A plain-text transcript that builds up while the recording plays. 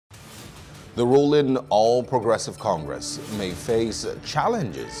The ruling All Progressive Congress may face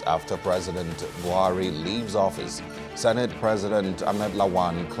challenges after President Buhari leaves office, Senate President Ahmad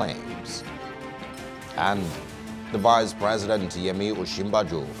Lawan claims. And the Vice President Yemi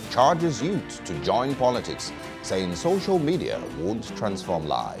Osinbajo charges youth to join politics, saying social media won't transform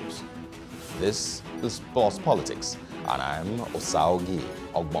lives. This is Plus Politics, and I'm Osarogie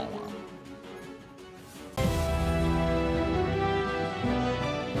Ogbonmwan.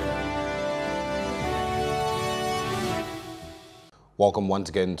 Welcome once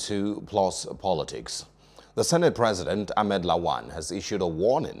again to Plus Politics. The Senate President Ahmad Lawan has issued a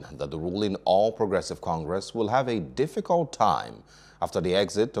warning that the ruling All Progressive Congress will have a difficult time after the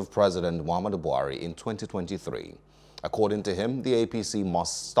exit of President Muhammadu Buhari in 2023. According to him, the APC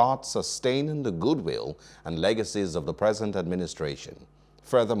must start sustaining the goodwill and legacies of the present administration.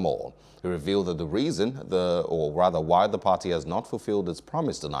 Furthermore, he revealed that the reason, why the party has not fulfilled its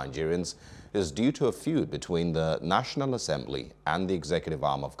promise to Nigerians is due to a feud between the National Assembly and the executive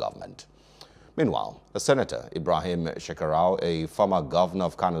arm of government. Meanwhile, Senator Ibrahim Shekarau, a former governor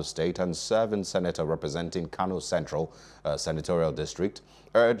of Kano State and serving senator representing Kano Central Senatorial District,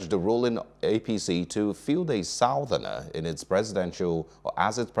 urged the ruling APC to field a southerner in its presidential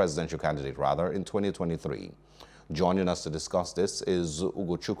candidate in 2023. Joining us to discuss this is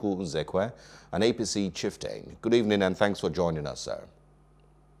Ugochukwu Nzekwe, an APC Chieftain. Good evening and thanks for joining us, sir.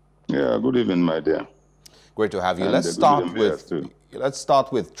 Yeah, good evening, my dear. Great to have you. Let's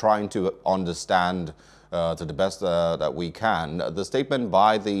start with trying to understand to the best that we can the statement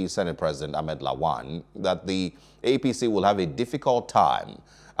by the Senate President Ahmad Lawan that the APC will have a difficult time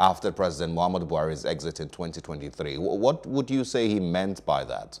after President Muhammadu Buhari's exit in 2023. What would you say he meant by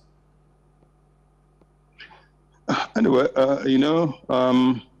that? Anyway,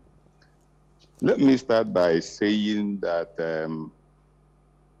 let me start by saying that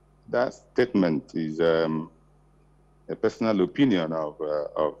that statement is a personal opinion of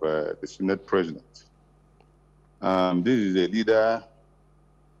the Senate President. This is a leader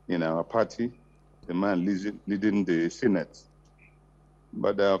in our party, the man leading the Senate.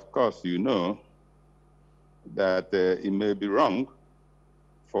 But of course, you know that it may be wrong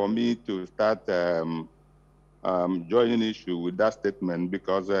for me to start joining issue with that statement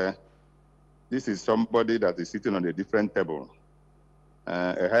because this is somebody that is sitting on a different table,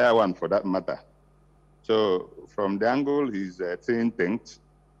 a higher one for that matter. So from the angle he's seeing things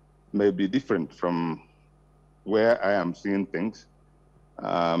may be different from where I am seeing things,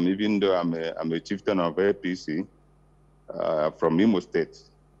 even though I'm a chieftain of APC from Imo State.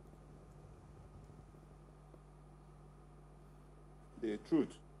 The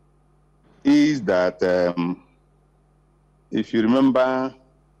truth is that if you remember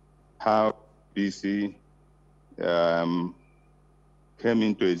how APC came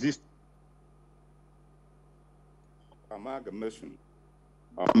into existence, amalgamation,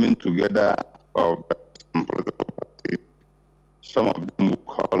 coming together of some political parties, some of them we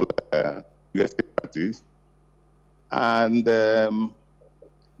call legacy parties, and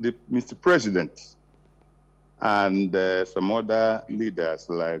Mr. President and some other leaders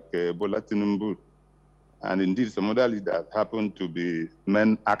like Bola Tinubu, and indeed some other leaders happen to be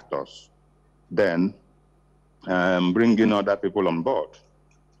men actors, then bringing other people on board.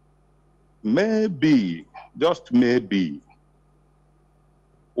 Maybe, just maybe,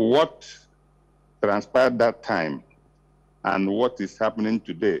 what transpired that time and what is happening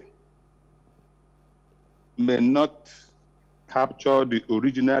today may not capture the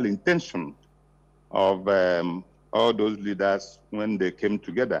original intention of all those leaders when they came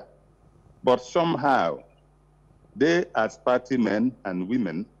together. But somehow, they as party men and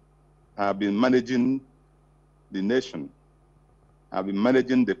women have been managing the nation, have been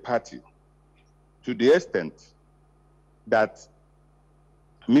managing the party to the extent that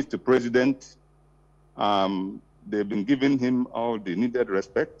Mr. President, they've been giving him all the needed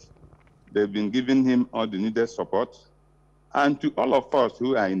respect, they've been giving him all the needed support, and to all of us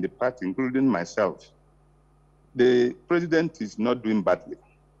who are in the party, including myself, the president is not doing badly.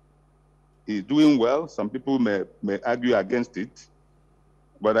 He's doing well. Some people may argue against it,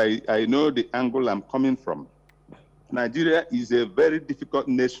 but I know the angle I'm coming from. Nigeria is a very difficult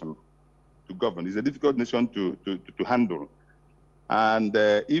nation to govern. It's a difficult nation to handle. And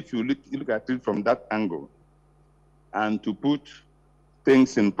if you look at it from that angle and to put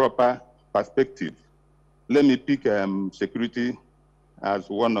things in proper perspective, let me pick security as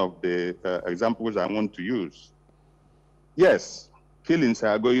one of the examples I want to use. Yes, killings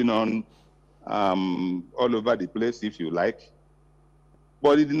are going on all over the place, if you like,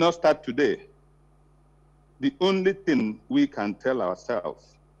 but it did not start today. The only thing we can tell ourselves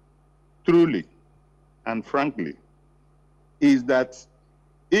truly and frankly, is that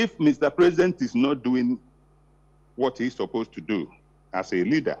if Mr. President is not doing what he's supposed to do as a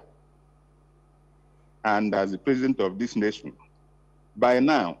leader and as the president of this nation, by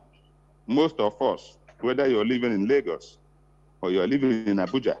now, most of us, whether you're living in Lagos or you're living in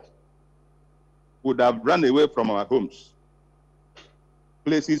Abuja, would have run away from our homes,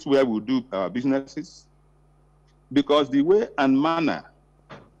 places where we do our businesses, because the way and manner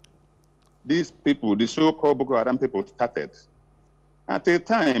these people, the so-called Boko Haram people, started, at a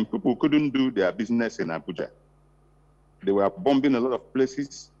time, people couldn't do their business in Abuja. They were bombing a lot of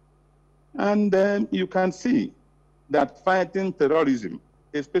places. And you can see that fighting terrorism,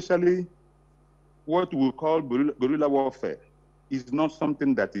 especially what we call guerrilla warfare, is not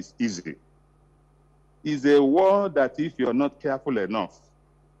something that is easy. It's a war that if you're not careful enough,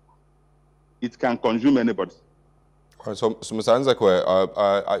 it can consume anybody. All right, so Mr.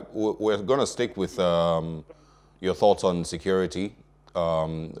 Nzekwe, we're going to stick with your thoughts on security.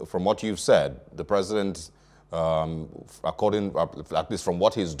 From what you've said, the president, according, at least from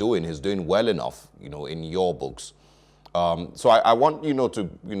what he's doing well enough, in your books. So I want to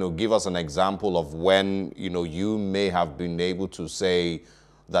give us an example of when you may have been able to say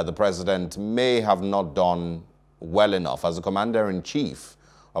that the president may have not done well enough as a commander-in-chief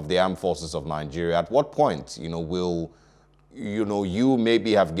of the armed forces of Nigeria. At what point will you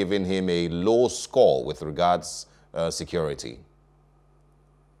maybe have given him a low score with regards security?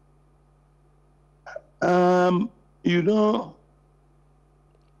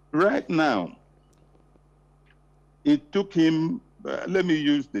 Right now, it took him, let me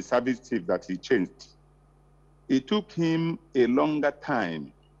use the service chief that he changed. It took him a longer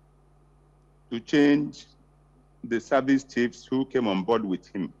time to change the service chiefs who came on board with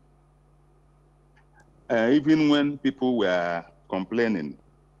him. Even when people were complaining,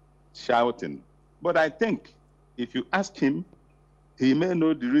 shouting. But I think if you ask him, he may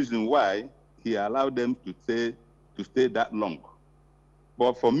know the reason why he allowed them to stay that long.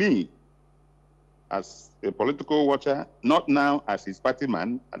 But for me, as a political watcher, not now as his party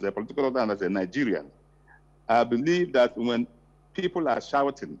man, as a political watcher and as a Nigerian, I believe that when people are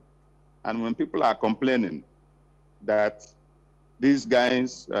shouting and when people are complaining that these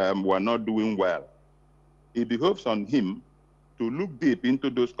guys were not doing well, it behoves on him to look deep into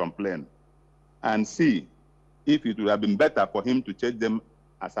those complaints and see if it would have been better for him to change them,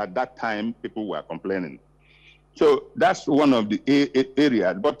 as at that time people were complaining. So that's one of the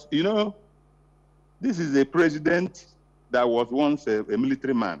areas. But this is a president that was once a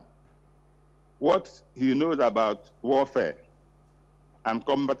military man. What he knows about warfare and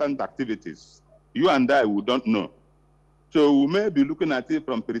combatant activities, you and I, we don't know. So we may be looking at it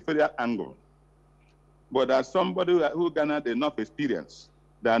from peripheral angle. But as somebody who garnered enough experience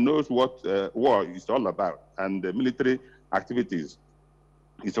that knows what war is all about and the military activities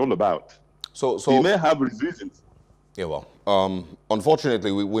is all about. So he may have reasons. Yeah, well,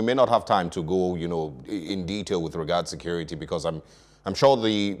 unfortunately, we may not have time to go, in detail with regard to security, because I'm sure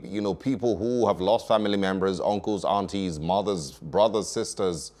the, people who have lost family members, uncles, aunties, mothers, brothers,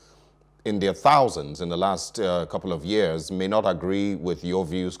 sisters, in their thousands in the last couple of years may not agree with your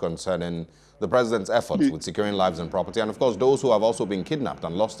views concerning the president's efforts with securing lives and property. And of course, those who have also been kidnapped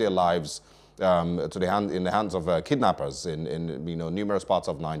and lost their lives in the hands of kidnappers in numerous parts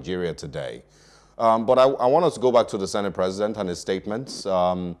of Nigeria today. But I want us to go back to the Senate President and his statements.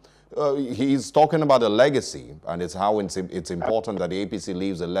 He's talking about a legacy, and it's how it's important that the APC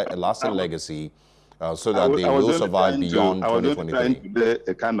leaves a lasting legacy so that they will survive beyond 2023. I was trying to do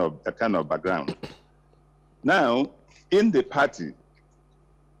a kind of background. Now, in the party,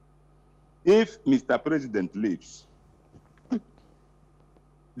 if Mr. President leaves,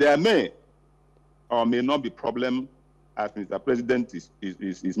 there may or may not be problem as Mr. President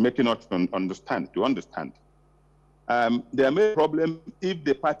is making us understand. There may be problem if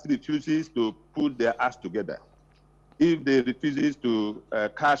the party refuses to put their acts together, if they refuses to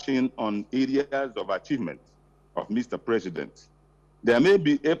cash in on areas of achievement of Mr. President. There may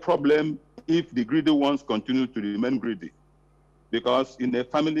be a problem if the greedy ones continue to remain greedy, because in a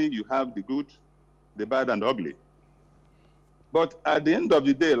family you have the good, the bad, and the ugly. But at the end of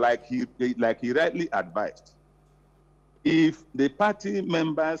the day, like he rightly advised, if the party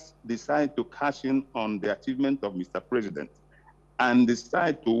members decide to cash in on the achievement of Mr. President and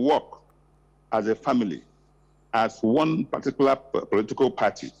decide to work as a family, as one particular political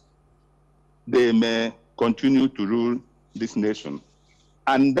party, they may continue to rule this nation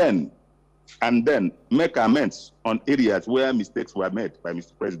and then make amends on areas where mistakes were made by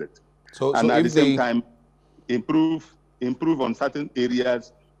Mr. President. And at the same time, improve on certain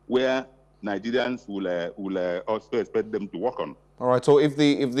areas where Nigerians will also expect them to work on. All right. So if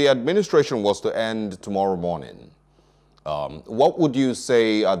the administration was to end tomorrow morning, what would you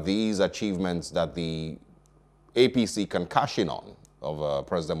say are these achievements that the APC can cash in on of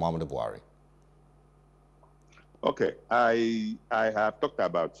President Muhammadu Buhari? Okay, I have talked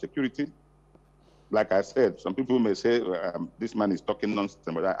about security. Like I said, some people may say this man is talking nonsense,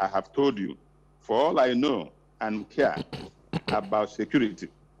 but I have told you, for all I know and care about security,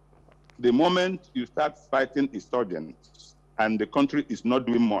 the moment you start fighting insurgents and the country is not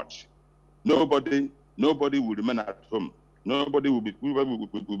doing much, nobody will remain at home. Nobody will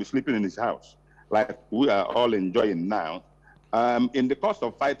be sleeping in his house like we are all enjoying now. In the course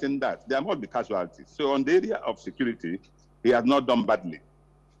of fighting that, there must be casualties. So on the area of security, he has not done badly.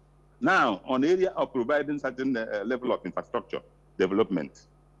 Now, on the area of providing certain level of infrastructure development,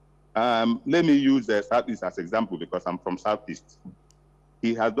 let me use Southeast as example because I'm from Southeast.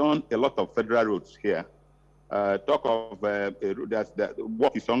 He has done a lot of federal roads here. Talk of the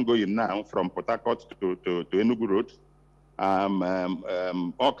work is ongoing now from Port Harcourt to Enugu Road,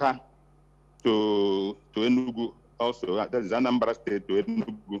 Oka to Enugu. Also, that is Anambra State to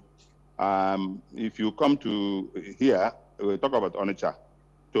Enugu. If you come to here, we talk about Onitsha,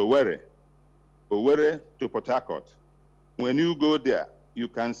 to Owerri to Port Harcourt. When you go there, you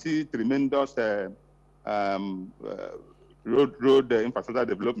can see tremendous road infrastructure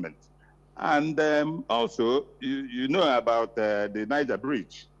development. And also, you know about the Niger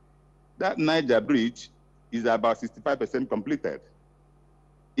Bridge. That Niger Bridge is about 65% completed.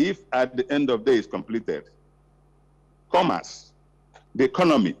 If at the end of the day it's completed, commerce, the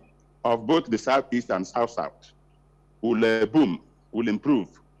economy of both the Southeast and South-South will boom, will improve.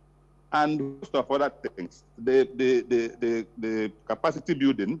 And most of other things, the capacity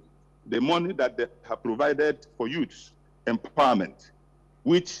building, the money that they have provided for youth empowerment,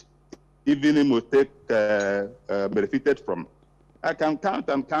 which even Imo State benefited from. I can count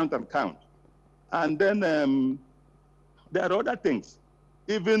and count and count. And then there are other things,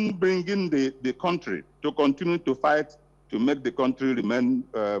 even bringing the country to continue to fight to make the country remain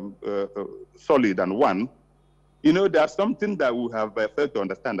solid and one. You know, there's something that we have failed to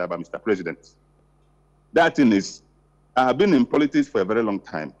understand about Mr. President. That thing is, I have been in politics for a very long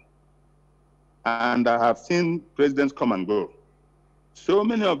time. And I have seen presidents come and go. So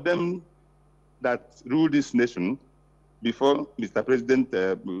many of them that ruled this nation before Mr. President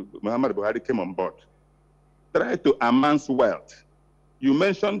Muhammadu Buhari came on board tried to amass wealth. You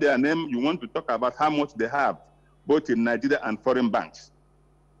mentioned their name, you want to talk about how much they have, both in Nigeria and foreign banks.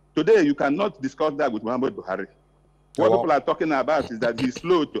 Today, you cannot discuss that with Muhammadu Buhari. What people are talking about is that he's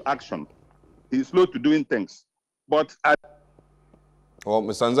slow to action. He's slow to doing things. But well,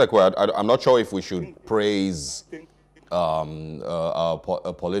 Mr. Nzekwe, I'm not sure if we should praise a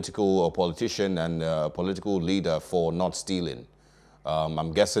politician and a political leader for not stealing.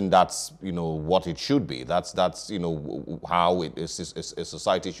 I'm guessing that's, you know, what it should be. That's you know, how a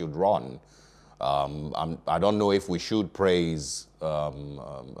society should run. I don't know if we should praise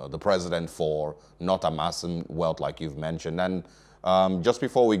the president for not amassing wealth like you've mentioned. And just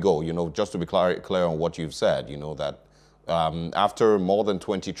before we go, you know, just to be clear on what you've said, you know, that after more than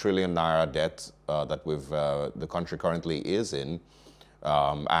 20 trillion naira debt that the country currently is in,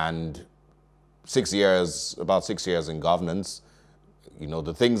 and about 6 years in governance, you know,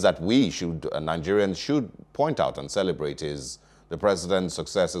 the things that we should, Nigerians should point out and celebrate is the president's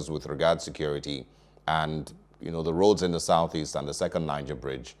successes with regard to security and, you know, the roads in the Southeast and the second Niger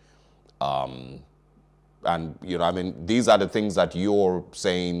Bridge. And, you know, I mean, these are the things that you're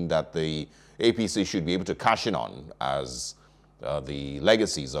saying that the APC should be able to cash in on as the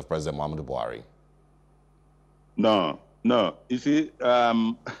legacies of President Muhammadu Buhari. No. You see,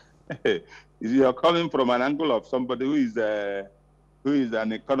 you're coming from an angle of somebody who is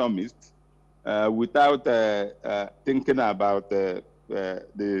an economist without thinking about the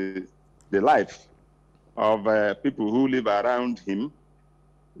life of people who live around him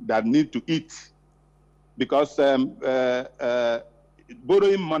that need to eat. Because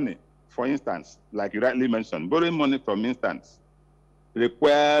borrowing money, for instance, like you rightly mentioned, borrowing money, for instance,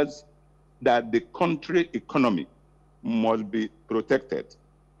 requires that the country economy must be protected.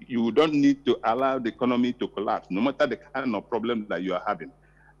 You don't need to allow the economy to collapse, no matter the kind of problem that you are having.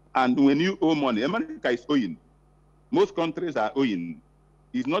 And when you owe money, America is owing. Most countries are owing.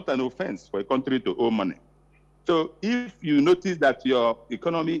 It's not an offense for a country to owe money. So if you notice that your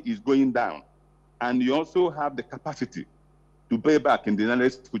economy is going down, and you also have the capacity to pay back in the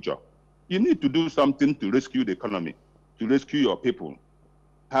nearest future, you need to do something to rescue the economy, to rescue your people.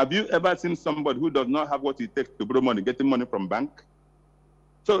 Have you ever seen somebody who does not have what it takes to borrow money, getting money from bank?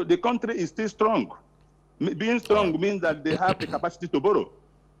 So the country is still strong. Being strong means that they have the capacity to borrow.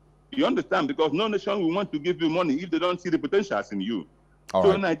 You understand? Because no nation will want to give you money if they don't see the potentials in you.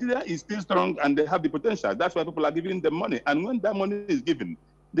 So Nigeria is still strong and they have the potential. That's why people are giving them money. And when that money is given,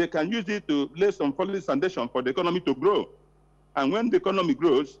 they can use it to lay some solid foundation for the economy to grow. And when the economy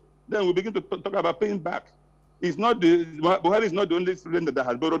grows, then we begin to talk about paying back. Buhari is not the only president that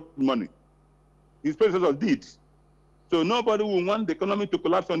has borrowed money. His predecessor did. So nobody will want the economy to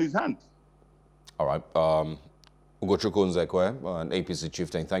collapse on his hands. All right. Ugochukwu Nzekwe, an APC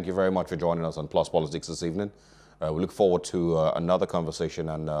Chieftain, thank you very much for joining us on Plus Politics this evening. We look forward to another conversation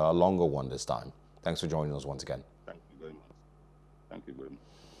and a longer one this time. Thanks for joining us once again. Thank you very much. Thank you very much.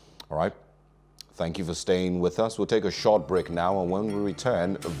 All right. Thank you for staying with us. We'll take a short break now, and when we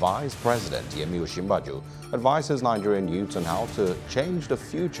return, Vice President Yemi Osinbajo advises Nigerian youths on how to change the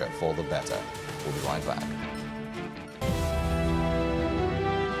future for the better. We'll be right back.